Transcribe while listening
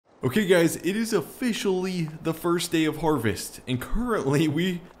Okay guys, it is officially the first day of harvest, and currently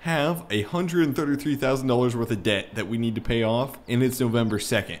we have $133,000 worth of debt that we need to pay off, and it's November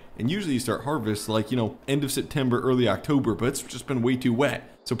 2nd. And usually you start harvest like, you know, end of September, early October, but it's just been way too wet.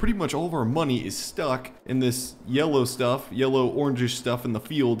 So pretty much all of our money is stuck in this yellow stuff, yellow orangish stuff in the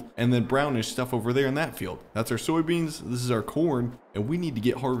field, and then brownish stuff over there in that field. That's our soybeans, this is our corn, and we need to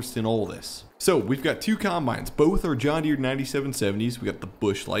get harvesting all this. So we've got two combines, both are John Deere 9770s. We got the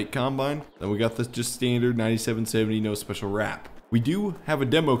Bush Light combine, then we got the just standard 9770, no special wrap. We do have a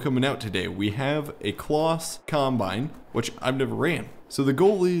demo coming out today. We have a Kloss combine, which I've never ran. So the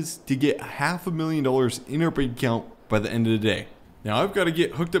goal is to get $500,000 in our bank account by the end of the day. Now I've got to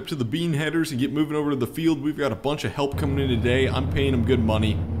get hooked up to the bean headers and get moving over to the field. We've got a bunch of help coming in today. I'm paying them good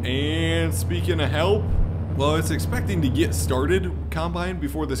money. And speaking of help, well, I was expecting to get started combine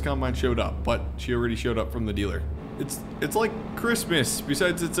before this combine showed up, but she already showed up from the dealer. It's like Christmas,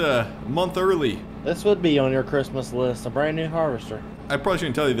 besides it's a month early. This would be on your Christmas list, a brand new harvester. I probably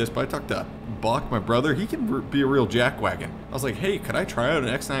shouldn't tell you this, but I talked to Buck, my brother. He can be a real jackwagon. I was like, hey, could I try out an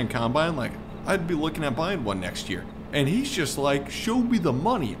X9 combine? Like, I'd be looking at buying one next year. And he's just like, show me the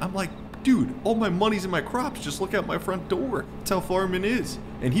money. I'm like, dude, all my money's in my crops. Just look out my front door. That's how farming is.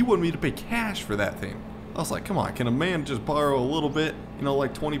 And he wanted me to pay cash for that thing. I was like, come on, can a man just borrow a little bit? You know,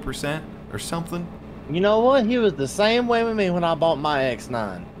 like 20% or something? You know what? He was the same way with me when I bought my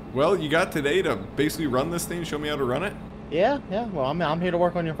X9. Well, you got today to basically run this thing, show me how to run it? Yeah. Well, I'm here to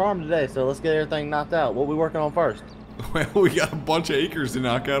work on your farm today, so let's get everything knocked out. What we working on first? Well, we got a bunch of acres to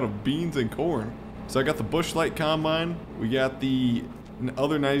knock out of beans and corn. So I got the Bush Light combine, we got the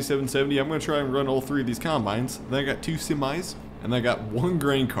other 9770. I'm gonna try and run all three of these combines. Then I got two semis, and then I got one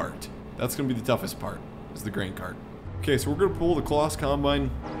grain cart. That's gonna be the toughest part, is the grain cart. Okay, so we're gonna pull the Kloss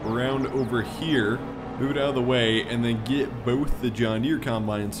combine around over here, move it out of the way, and then get both the John Deere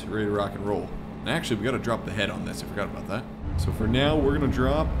combines ready to rock and roll. And actually, we gotta drop the head on this, I forgot about that. So for now, we're gonna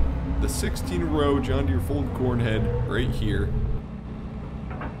drop the 16-row John Deere folded corn head right here.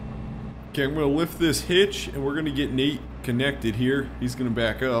 Okay, I'm gonna lift this hitch, and we're gonna get Nate connected here. He's gonna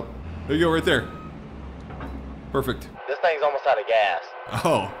back up. There you go, right there. Perfect. This thing's almost out of gas.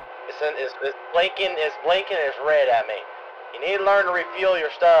 Oh. It's blinking, it's red at me. You need to learn to refuel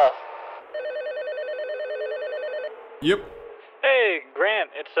your stuff. Yep. Hey,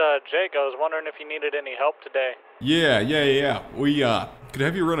 Grant, it's Jake. I was wondering if you needed any help today. Yeah. We could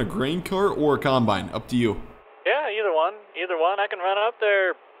have you run a grain cart or a combine, up to you. Yeah, either one. I can run up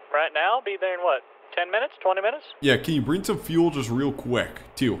there right now. Be there in what, 10 minutes, 20 minutes? Yeah, can you bring some fuel just real quick,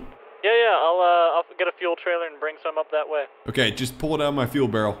 too? Yeah, I'll get a fuel trailer and bring some up that way. Okay, just pull it out of my fuel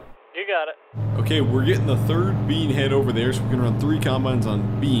barrel. You got it. Okay, we're getting the third bean head over there, so we're gonna run 3 combines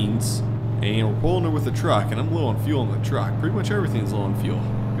on beans, and we're pulling it with the truck, and I'm low on fuel in the truck. Pretty much everything's low on fuel.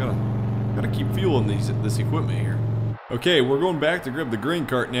 Gotta keep fueling this equipment here. Okay, we're going back to grab the grain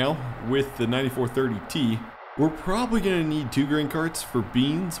cart now with the 9430T. We're probably gonna need 2 grain carts. For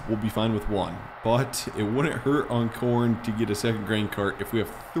beans, we'll be fine with 1. But it wouldn't hurt on corn to get a second grain cart if we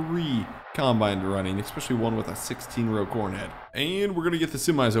have 3 combines running, especially one with a 16-row corn head. And we're gonna get the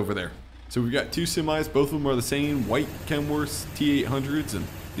semis over there. So we've got 2 semis, both of them are the same white Kenworth T800s, and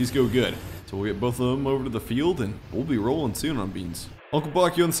these go good. So we'll get both of them over to the field, and we'll be rolling soon on beans. Uncle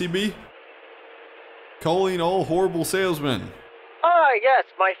Buck, you on CB? Calling all horrible salesmen. Ah, yes,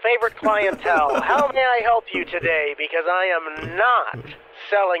 my favorite clientele. How may I help you today? Because I am not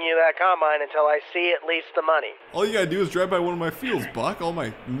selling you that combine until I see at least the money. All you gotta do is drive by one of my fields, Buck. All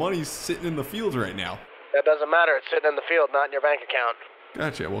my money's sitting in the fields right now. That doesn't matter. It's sitting in the field, not in your bank account.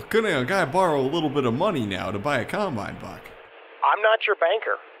 Gotcha. Well, couldn't a guy borrow a little bit of money now to buy a combine, Buck? I'm not your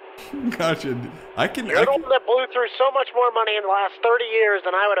banker. Gotcha. You're the one that blew through so much more money in the last 30 years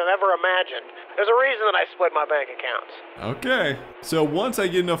than I would have ever imagined. There's a reason that I split my bank accounts. Okay. So once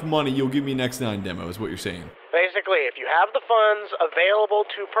I get enough money, you'll give me an X9 demo, is what you're saying. Basically, if you have the funds available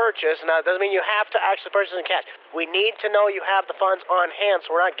to purchase, now it doesn't mean you have to actually purchase in cash. We need to know you have the funds on hand,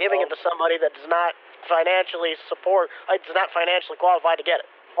 so we're not giving it to somebody that does not financially qualified to get it.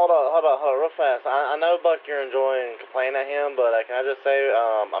 Hold on, real fast. I know, Buck, you're enjoying complaining at him, but can I just say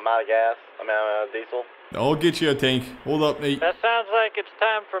I'm out of gas? I'm out of diesel. I'll get you a tank. Hold up, Nate. That sounds like it's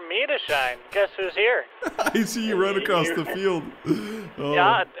time for me to shine. Guess who's here? I see you run across the field. Oh.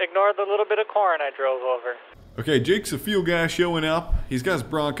 Yeah, ignore the little bit of corn I drove over. Okay, Jake's a field guy showing up. He's got his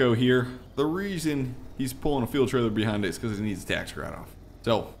Bronco here. The reason he's pulling a field trailer behind it is because he needs a tax write-off.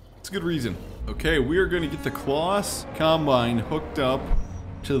 So, it's a good reason. Okay, we are going to get the Kloss combine hooked up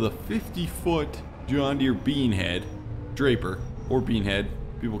to the 50-foot John Deere bean head, draper, or bean head.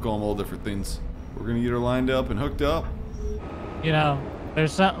 People call them all different things. We're gonna get her lined up and hooked up. You know,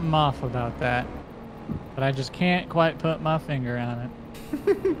 There's something off about that, but I just can't quite put my finger on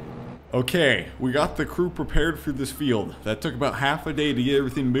it. Okay, we got the crew prepared for this field. That took about half a day to get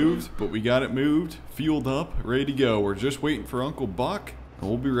everything moved, but we got it moved, fueled up, ready to go. We're just waiting for Uncle Buck, and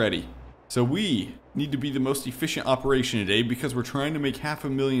we'll be ready. So we need to be the most efficient operation today because we're trying to make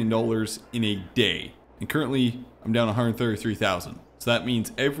 $500,000 in a day. And currently, I'm down 133,000. So that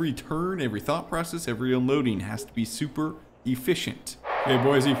means every turn, every thought process, every unloading has to be super efficient. Okay,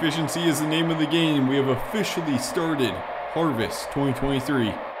 boys, efficiency is the name of the game. We have officially started Harvest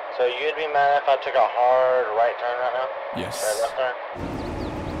 2023. So you'd be mad if I took a hard right turn right now? Yes. Right left turn?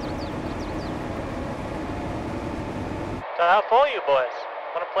 So how full are you boys?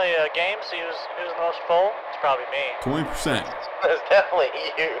 Want to play a game, see who's the most full? It's probably me. 20%. It's definitely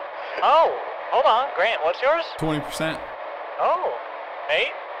you. Oh, hold on. Grant, what's yours? 20%. Oh,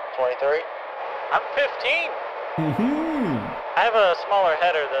 8? 23? I'm 15. Woohoo! I have a smaller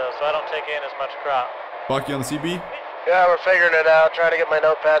header, though, so I don't take in as much crop. Buck, you on the CB? Yeah, we're figuring it out, trying to get my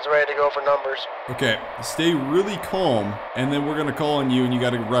notepads ready to go for numbers. Okay, stay really calm, and then we're gonna call on you, and you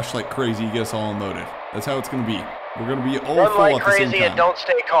gotta rush like crazy to get us all unloaded. That's how it's gonna be. We're gonna be all Run full like at the same crazy time. and don't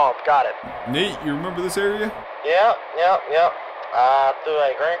stay calm. Got it. Nate, you remember this area? Yep. I threw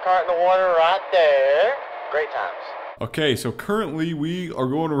a grain cart in the water right there. Great times. Okay, so currently we are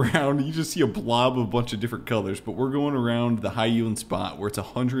going around, you just see a blob of a bunch of different colors, but we're going around the high yielding spot where it's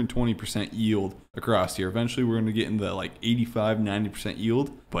 120% yield across here. Eventually we're gonna get into like 85, 90%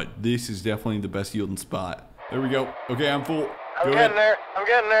 yield, but this is definitely the best yielding spot. There we go. Okay, I'm full. I'm getting there.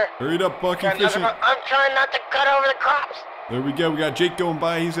 Hurry it up, Buck, I'm efficient. trying not to cut over the crops. There we go. We got Jake going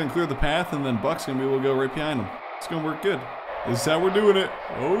by. He's going to clear the path, and then Buck's going to be able to go right behind him. It's going to work good. This is how we're doing it.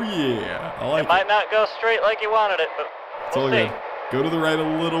 Oh, yeah. I like it. It might not go straight like you wanted it, but It's all good. Go to the right a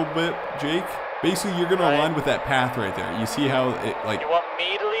little bit, Jake. Basically, you're going to align with that path right there. You see how it, like... You want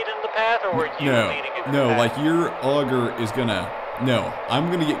me to lead into the path, or were you leading into the path? No, like your auger is going to... No, I'm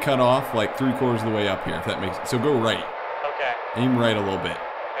going to get cut off like 3/4 of the way up here, if that makes sense. So go right. Okay. Aim right a little bit.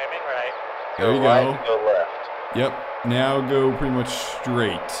 Aiming right. There you go. Right, go left. Yep. Now go pretty much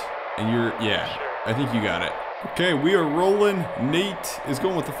straight. And you're, yeah, Sure. I think you got it. Okay, we are rolling. Nate is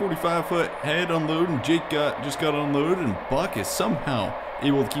going with the 45-foot head unloading. Jake just got unloaded, and Buck is somehow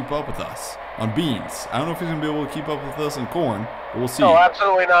able to keep up with us on beans. I don't know if he's going to be able to keep up with us on corn, but we'll see. No,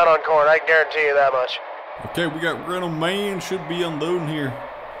 absolutely not on corn. I can guarantee you that much. Okay, we got Rental Man should be unloading here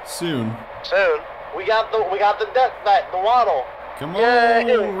soon. Soon. We got the duck back, the waddle. Come on, Yay.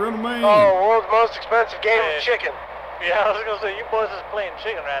 Rental Man. Oh, world's most expensive game Hey. of chicken. Yeah, I was gonna say you boys is playing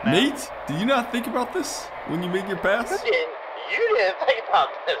chicken right now. Nate, did you not think about this when you made your pass? You didn't think about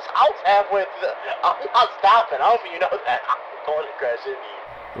this. I was halfway through. I'm not stopping. I hope you know that. I'm going to crash into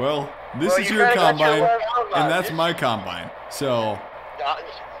you. Well, this Well, is you your kinda got your combine, word out about and that's it. my combine. So,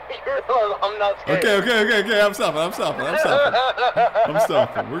 I'm not scared. okay, I'm stopping.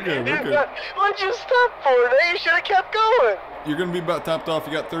 We're good. What'd you stop for? You should have kept going. You're gonna be about topped off.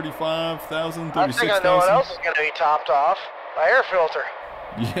 You got 35,000, I think I know what 36,000. else is going to be topped off. My air filter.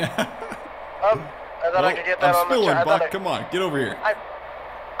 Yeah. I thought I could get that I'm on the spilling, chart. Buck. Come on, get over here.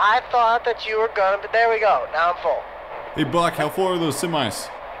 I thought that you were going to, but there we go. Now I'm full. Hey, Buck, how full are those semis?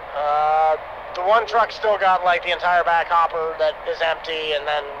 The one truck still got like the entire back hopper that is empty, and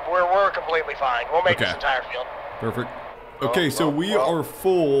then we're completely fine. We'll make this Okay. entire field. Perfect. Okay, so we are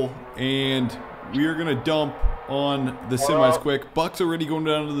full, and we are gonna dump on the semis quick. Buck's already going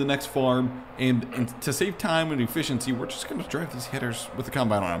down to the next farm, and to save time and efficiency, we're just gonna drive these headers with the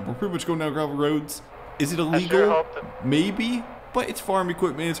combine on them. We're pretty much going down gravel roads. Is it illegal? hope that- Maybe, but it's farm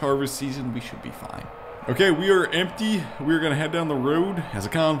equipment, it's harvest season, we should be fine. Okay, we are empty. We're gonna head down the road as a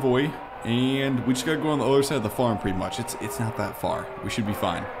convoy, and we just gotta go on the other side of the farm pretty much. It's not that far. We should be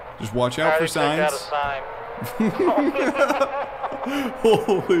fine. Just watch out for signs.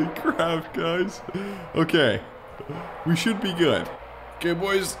 Holy crap, guys. Okay. We should be good. Okay,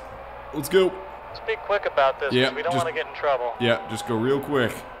 boys. Let's go. Let's be quick about this, Yeah, because we don't just- want to get in trouble. Yeah, just go real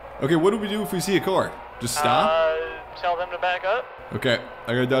quick. Okay, what do we do if we see a car? Just stop? Tell them to back up. Okay,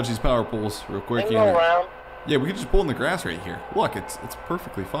 I gotta dodge these power poles real quick. Can you go around? Yeah, we can just pull in the grass right here. Look, it's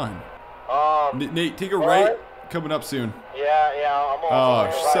perfectly fine. Um, Nate, take a what? right. Coming up soon. yeah, I'm on.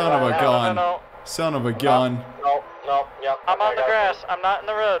 Oh, son of a gun. No. Son of a gun. No, yep. I'm on the got it. grass. I'm not in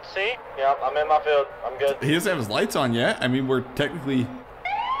the road, see? Yep, I'm in my field. I'm good. He doesn't have his lights on yet. I mean, we're technically...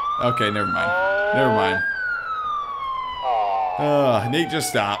 Okay, never mind. Never mind. Nate, just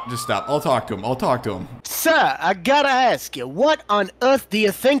stop. Just stop. I'll talk to him. Sir, I gotta ask you, what on earth do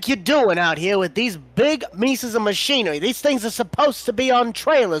you think you're doing out here with these big pieces of machinery? These things are supposed to be on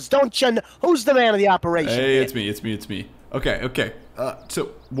trailers, don't you know? Who's the man of the operation? Hey, here? it's me. Okay.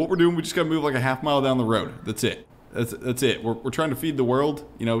 So what we're doing, we just gotta move like a half mile down the road. That's it. That's it. We're trying to feed the world,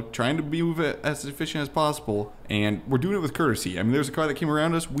 you know, trying to move it as efficient as possible, and we're doing it with courtesy. I mean, there's a car that came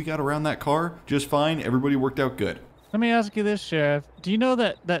around us. We got around that car just fine. Everybody worked out good. Let me ask you this, Sheriff. Do you know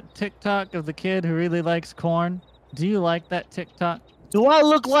that TikTok of the kid who really likes corn? Do you like that TikTok? Do I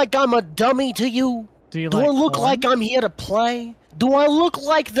look like I'm a dummy to you? Do I look like I'm here to play? Do I look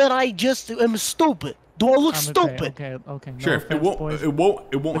like that I just am stupid? Do I look stupid? Okay. No Sheriff, offense, it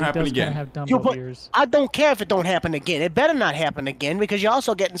won't happen again. Have Dumbo ears. I don't care if it don't happen again. It better not happen again because you're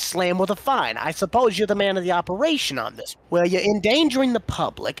also getting slammed with a fine. I suppose you're the man of the operation on this. Well, you're endangering the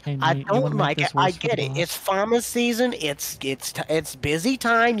public. Hey, Nate, I you don't wanna like make it. this worse I for get the it. boss? It's farmer season. It's busy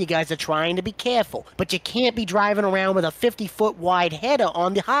time. You guys are trying to be careful, but you can't be driving around with a 50-foot wide header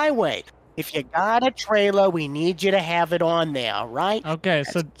on the highway. If you got a trailer, we need you to have it on there, all right? Okay,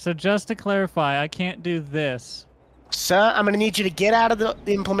 so just to clarify, I can't do this. Sir, I'm going to need you to get out of the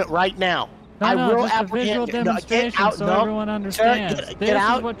implement right now. No, will just a visual demonstration get out, so no. everyone understands. Sir, get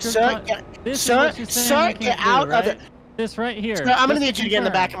out, sir, get out of the... This right here. Sir, I'm going to need you to get in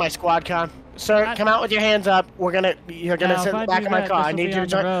the back of my squad car. Sir, come out with your hands up. You're gonna sit in the back of my car. I need you to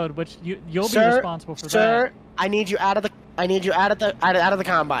join. Road, which you'll be responsible for that. Sir, I need you out of the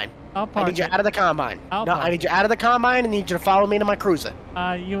combine. I'll park I need you it. out of the combine. I need you out of the combine and need you to follow me to my cruiser.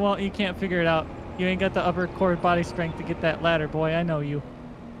 You can't figure it out. You ain't got the upper core body strength to get that ladder, boy. I know you.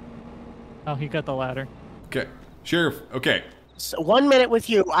 Oh, he got the ladder. Okay. Sheriff, okay. So 1 minute with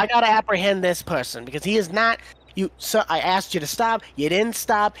you. I gotta apprehend this person because he is not... Sir, I asked you to stop. You didn't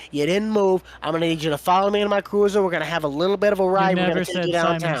stop. You didn't move. I'm gonna need you to follow me in my cruiser. We're gonna have a little bit of a ride. We're gonna take you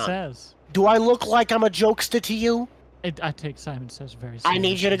downtown. Simon Says. Do I look like I'm a jokester to you? I take Simon Says very seriously. I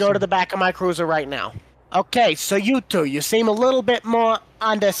need you to go to the back of my cruiser right now. Okay, so you two, you seem a little bit more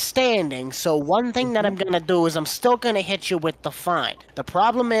understanding. So one thing that I'm gonna do is I'm still gonna hit you with the fine. The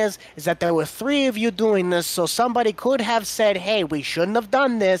problem is that there were 3 of you doing this, so somebody could have said, hey, we shouldn't have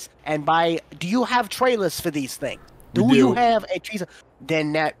done this. And do you have trailers for these things? Do you have a trailer?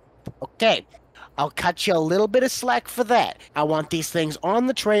 Then okay. I'll cut you a little bit of slack for that. I want these things on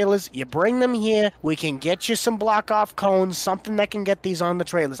the trailers. You bring them here. We can get you some block-off cones, something that can get these on the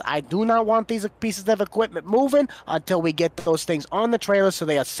trailers. I do not want these pieces of equipment moving until we get those things on the trailer so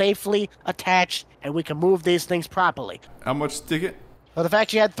they are safely attached and we can move these things properly. How much ticket? Well, the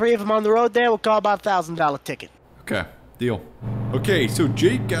fact you had 3 of them on the road there, we'll call about $1,000 ticket. Okay, deal. Okay, so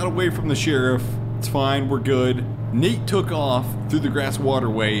Jake got away from the sheriff. It's fine, we're good. Nate took off through the grass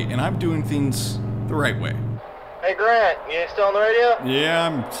waterway, and I'm doing things the right way. Hey Grant, you still on the radio? Yeah,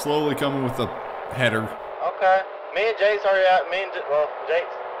 I'm slowly coming with the header. Okay. Me and Jake's already out. Jake's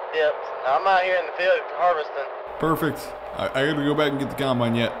dipped. I'm out here in the field harvesting. Perfect. I gotta go back and get the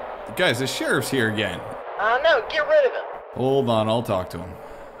combine yet. Guys, the sheriff's here again. I know, get rid of him. Hold on, I'll talk to him.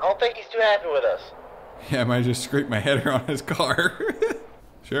 I don't think he's too happy with us. Yeah, I might just scrape my header on his car.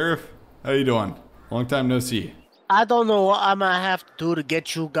 Sheriff, how you doing? Long time no see. I don't know what I'm gonna have to do to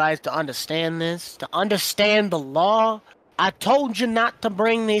get you guys to understand this, to understand the law. I told you not to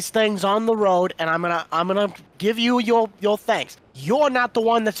bring these things on the road, and I'm gonna give you your thanks. You're not the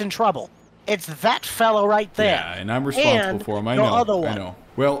one that's in trouble. It's that fellow right there. Yeah, and I'm responsible for him. I know. Other one. I know.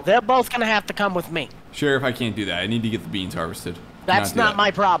 Well, they're both gonna have to come with me. Sheriff, I can't do that. I need to get the beans harvested. That's not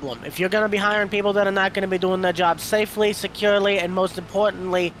my problem. If you're going to be hiring people that are not going to be doing their job safely, securely, and most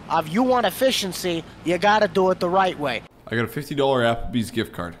importantly, if you want efficiency, you got to do it the right way. I got a $50 Applebee's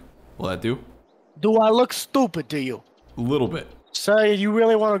gift card. Will that do? Do I look stupid to you? A little bit. Sir, you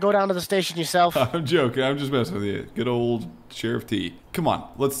really want to go down to the station yourself? I'm joking. I'm just messing with you. Good old Sheriff T. Come on.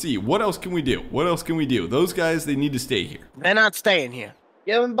 Let's see. What else can we do? What else can we do? Those guys, they need to stay here. They're not staying here.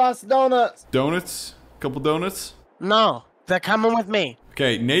 Give him a box of donuts. Donuts? Couple donuts? No. They're coming with me.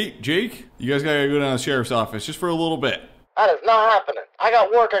 Okay, Nate, Jake, you guys gotta go down to the sheriff's office just for a little bit. That is not happening. I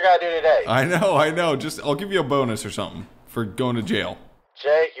got work I gotta do today. I know. I'll give you a bonus or something for going to jail.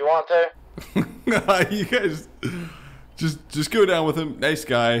 Jake, you want to? You guys, just go down with him. Nice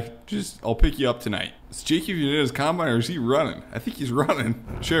guy. I'll pick you up tonight. Is Jake even in his combine or is he running? I think he's running.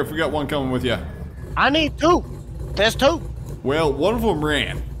 Sheriff, we got one coming with you. I need 2. There's 2. Well, one of them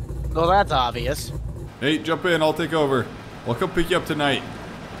ran. Well, that's obvious. Nate, jump in. I'll take over. I'll come pick you up tonight.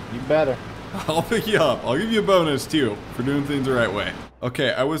 You better. I'll pick you up. I'll give you a bonus, too, for doing things the right way.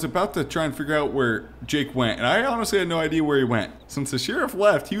 Okay, I was about to try and figure out where Jake went, and I honestly had no idea where he went. Since the sheriff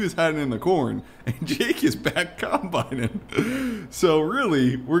left, he was hiding in the corn, and Jake is back combining. So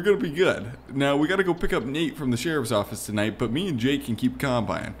really, we're going to be good. Now, we got to go pick up Nate from the sheriff's office tonight, but me and Jake can keep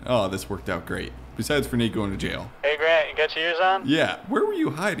combining. Oh, this worked out great. Besides for Nate going to jail. Hey, Grant, you got your ears on? Yeah, where were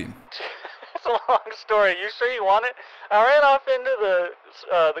you hiding? It's a long story. You sure you want it? I ran off into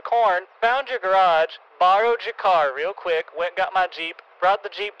the corn, found your garage, borrowed your car real quick, went got my Jeep, brought the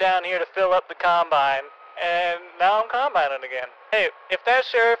Jeep down here to fill up the combine, and now I'm combining again. Hey, if that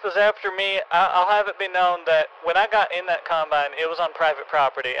sheriff is after me, I'll have it be known that when I got in that combine, it was on private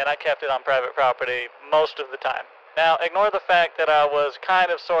property, and I kept it on private property most of the time. Now, ignore the fact that I was kind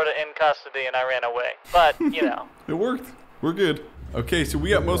of sort of in custody and I ran away. But, you know. It worked. We're good. Okay, so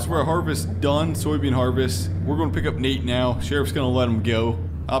we got most of our harvest done, soybean harvest. We're going to pick up Nate now. Sheriff's going to let him go.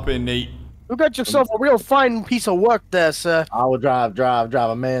 Hop in, Nate. You got yourself a real fine piece of work there, sir. I will drive.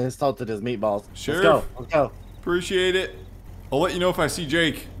 A man salted his meatballs. Sheriff. Let's go. Appreciate it. I'll let you know if I see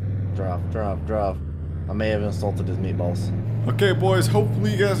Jake. Drive. I may have insulted his meatballs. Okay, boys,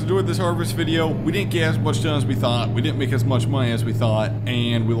 hopefully you guys enjoyed this harvest video. We didn't get as much done as we thought. We didn't make as much money as we thought.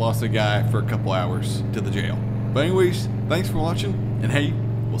 And we lost a guy for a couple hours to the jail. But anyways, thanks for watching. And hey,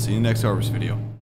 we'll see you in the next harvest video.